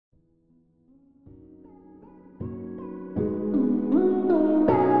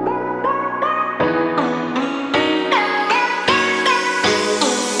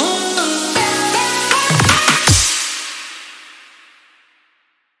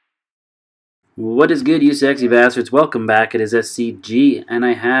What is good, you sexy bastards? Welcome back. It is SCG, and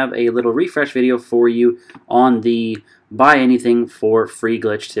I have a little refresh video for you on the buy anything for free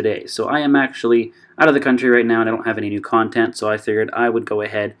glitch today. So I am actually out of the country right now and I don't have any new content, so I figured I would go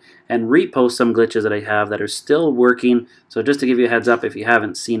ahead and repost some glitches that I have that are still working. So just to give you a heads up, if you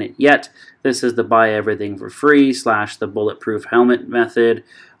haven't seen it yet, this is the buy everything for free / the bulletproof helmet method.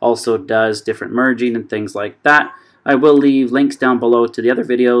 Also does different merging and things like that. I will leave links down below to the other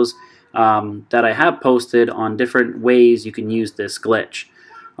videos that I have posted on different ways you can use this glitch.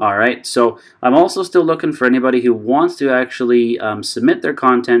 Alright, so I'm also still looking for anybody who wants to actually submit their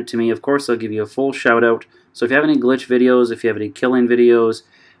content to me. Of course, I'll give you a full shout out. So if you have any glitch videos, if you have any killing videos,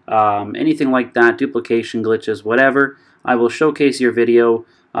 anything like that, duplication glitches, whatever, I will showcase your video.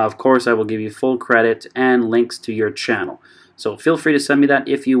 Of course, I will give you full credit and links to your channel. So feel free to send me that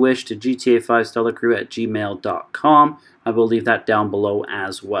if you wish to GTA5StellaCrew@gmail.com. I will leave that down below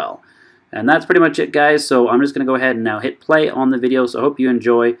as well. And that's pretty much it, guys. So I'm just going to go ahead and now hit play on the video. So I hope you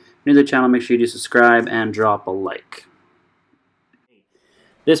enjoy. If you're new to the channel, make sure you do subscribe and drop a like.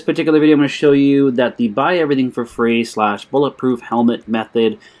 This particular video, I'm going to show you that the buy everything for free / bulletproof helmet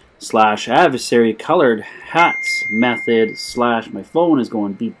method / adversary colored hats method / my phone is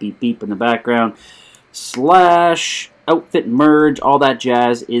going beep beep beep in the background / outfit merge, all that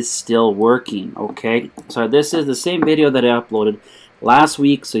jazz is still working. Okay, so this is the same video that I uploaded last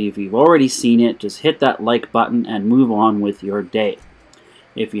week, so if you've already seen it, just hit that like button and move on with your day.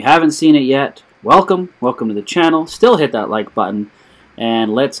 If you haven't seen it yet, welcome to the channel. Still hit that like button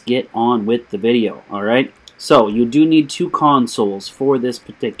and let's get on with the video. Alright, so you do need 2 consoles for this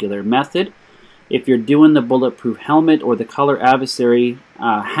particular method. If you're doing the bulletproof helmet or the color adversary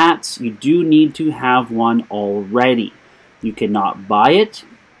hats, you do need to have one already. You cannot buy it.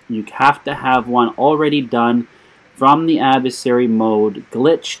 You have to have one already done from the adversary mode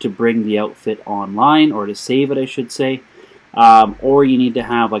glitch to bring the outfit online, or to save it, I should say. Or you need to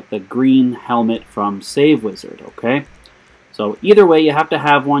have like the green helmet from Save Wizard, okay? So either way, you have to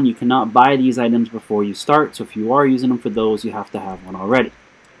have one. You cannot buy these items before you start, so if you are using them for those, you have to have one already.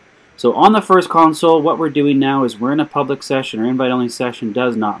 So on the first console, what we're doing now is we're in a public session or invite-only session,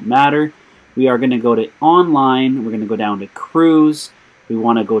 does not matter. We are going to go to online, we're going to go down to crews. We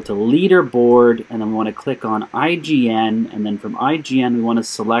want to go to leaderboard, and then we want to click on IGN, and then from IGN we want to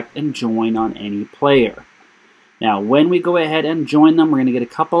select and join on any player. Now when we go ahead and join them, we're going to get a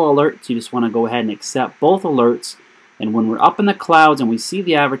couple alerts. You just want to go ahead and accept both alerts, and when we're up in the clouds and we see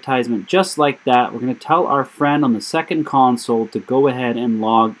the advertisement just like that, we're going to tell our friend on the second console to go ahead and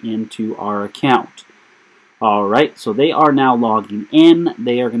log into our account. Alright, so they are now logging in.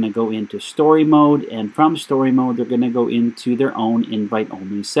 They are going to go into story mode, and from story mode they're going to go into their own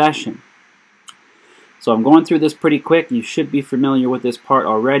invite-only session. So I'm going through this pretty quick. You should be familiar with this part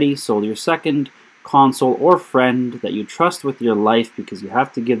already. So your second console or friend that you trust with your life, because you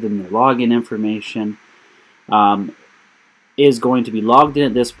have to give them their login information, is going to be logged in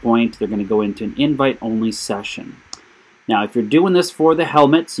at this point. They're going to go into an invite-only session. Now, if you're doing this for the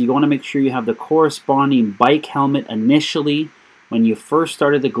helmets, you want to make sure you have the corresponding bike helmet initially when you first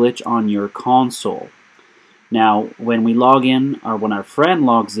started the glitch on your console. Now, when we log in, or when our friend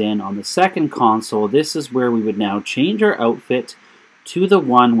logs in on the second console, this is where we would now change our outfit to the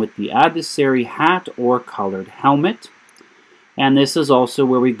one with the adversary hat or colored helmet. And this is also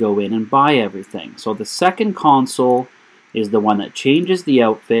where we go in and buy everything. So the second console is the one that changes the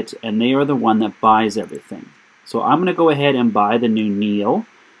outfit, and they are the one that buys everything. So I'm going to go ahead and buy the new Neil.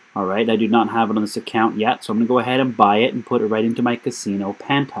 Alright, I do not have it on this account yet, so I'm going to go ahead and buy it and put it right into my casino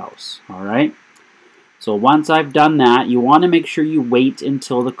penthouse. Alright, so once I've done that, you want to make sure you wait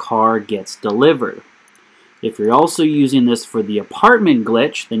until the car gets delivered. If you're also using this for the apartment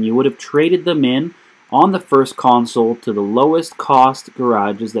glitch, then you would have traded them in on the first console to the lowest cost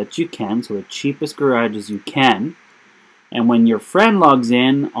garages that you can, so the cheapest garages you can. And when your friend logs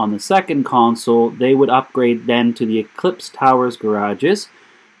in on the second console, they would upgrade then to the Eclipse Towers garages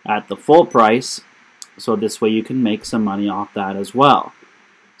at the full price. So this way you can make some money off that as well.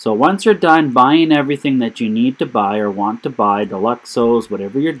 So once you're done buying everything that you need to buy or want to buy, Deluxos,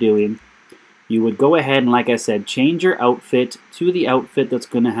 whatever you're doing, you would go ahead and, like I said, change your outfit to the outfit that's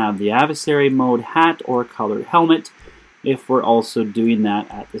going to have the adversary mode hat or colored helmet, if we're also doing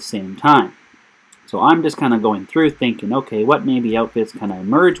that at the same time. So I'm just kind of going through thinking, okay, what maybe outfits can I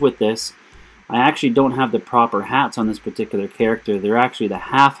merge with this? I actually don't have the proper hats on this particular character. They're actually the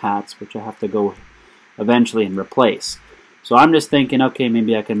half hats, which I have to go eventually and replace. So I'm just thinking, okay,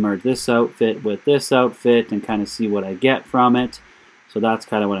 maybe I can merge this outfit with this outfit and kind of see what I get from it. So that's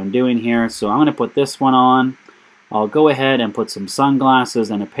kind of what I'm doing here. So I'm going to put this one on. I'll go ahead and put some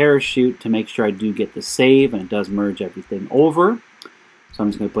sunglasses and a parachute to make sure I do get the save, and it does merge everything over. So I'm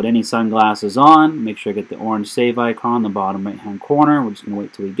just going to put any sunglasses on, make sure I get the orange save icon in the bottom right hand corner. We're just going to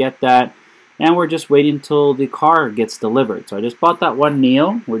wait till we get that. And we're just waiting until the car gets delivered. So I just bought that one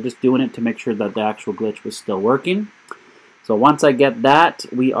Neo. We're just doing it to make sure that the actual glitch was still working. So once I get that,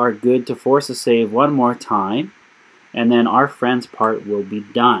 we are good to force a save one more time. And then our friend's part will be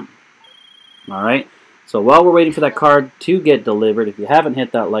done. Alright, so while we're waiting for that card to get delivered, if you haven't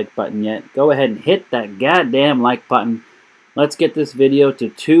hit that like button yet, go ahead and hit that goddamn like button. Let's get this video to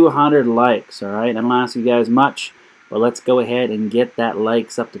 200 likes, alright? I don't ask you guys much, but let's go ahead and get that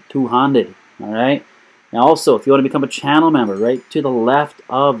likes up to 200, alright? Now also, if you want to become a channel member, right to the left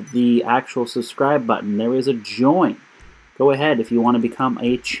of the actual subscribe button, there is a join. Go ahead if you want to become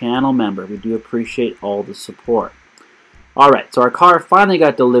a channel member. We do appreciate all the support. Alright, so our car finally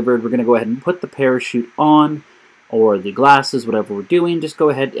got delivered. We're going to go ahead and put the parachute on, or the glasses, whatever we're doing. Just go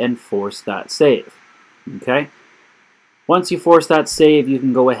ahead and force that save, okay? Once you force that save, you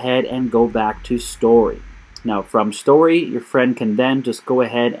can go ahead and go back to story. Now from story, your friend can then just go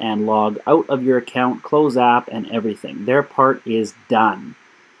ahead and log out of your account, close app, and everything. Their part is done.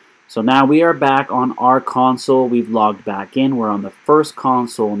 So now we are back on our console. We've logged back in. We're on the first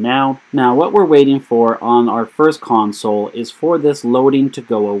console now. Now what we're waiting for on our first console is for this loading to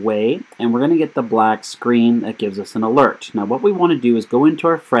go away, and we're going to get the black screen that gives us an alert. Now what we want to do is go into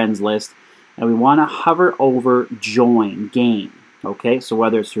our friends list, and we want to hover over join game. Okay, so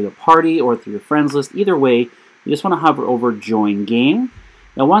whether it's through the party or through your friends list, either way, you just want to hover over join game.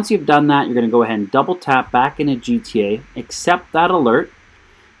 Now once you've done that, you're going to go ahead and double tap back into GTA, accept that alert.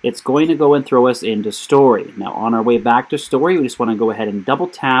 It's going to go and throw us into story. Now on our way back to story, we just want to go ahead and double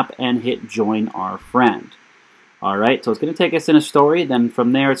tap and hit join our friend. Alright, so it's going to take us in a story. Then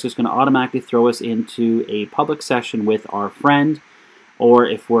from there, it's just going to automatically throw us into a public session with our friend. Or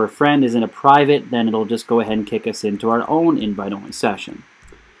if our friend is in a private, then it'll just go ahead and kick us into our own invite-only session.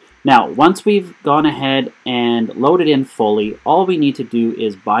 Now, once we've gone ahead and loaded in fully, all we need to do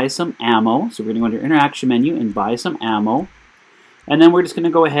is buy some ammo. So we're going to go into interaction menu and buy some ammo. And then we're just going to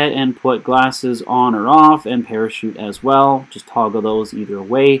go ahead and put glasses on or off and parachute as well. Just toggle those either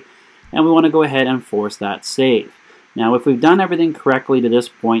way. And we want to go ahead and force that save. Now, if we've done everything correctly to this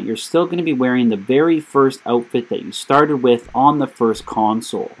point, you're still going to be wearing the very first outfit that you started with on the first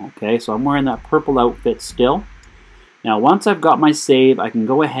console. Okay, so I'm wearing that purple outfit still. Now, once I've got my save, I can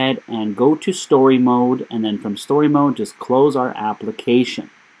go ahead and go to story mode, and then from story mode, just close our application.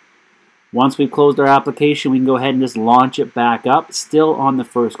 Once we've closed our application, we can go ahead and just launch it back up, still on the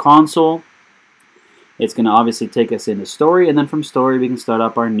first console. It's going to obviously take us into story, and then from story, we can start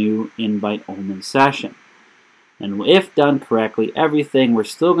up our new invite-only session. And if done correctly, everything, we're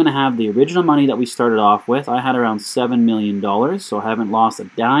still going to have the original money that we started off with. I had around $7 million, so I haven't lost a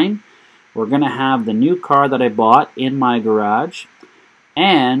dime. We're going to have the new car that I bought in my garage.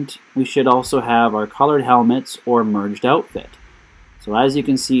 And we should also have our colored helmets or merged outfit. So as you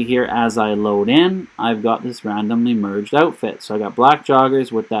can see here, as I load in, I've got this randomly merged outfit. So I got black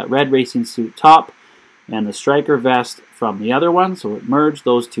joggers with that red racing suit top and the striker vest from the other one. So it merged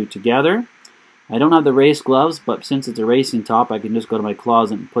those two together. I don't have the race gloves, but since it's a racing top, I can just go to my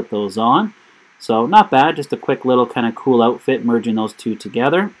closet and put those on. So not bad, just a quick little kind of cool outfit merging those two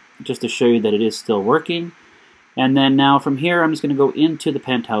together, just to show you that it is still working. And then now from here, I'm just going to go into the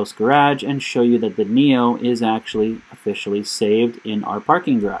penthouse garage and show you that the Neo is actually officially saved in our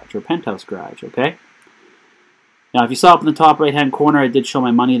parking garage, or penthouse garage, okay? Now if you saw up in the top right hand corner, I did show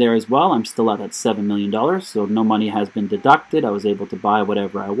my money there as well. I'm still at that $7 million, so no money has been deducted. I was able to buy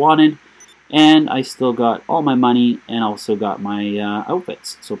whatever I wanted. And I still got all my money and also got my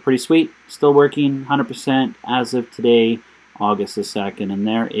outfits. So pretty sweet. Still working 100% as of today, August the 2nd. And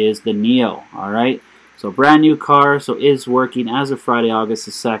there is the Neo. Alright. So brand new car. So is working as of Friday, August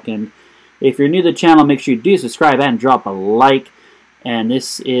the 2nd. If you're new to the channel, make sure you do subscribe and drop a like. And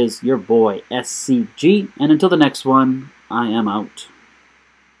this is your boy, SCG. And until the next one, I am out.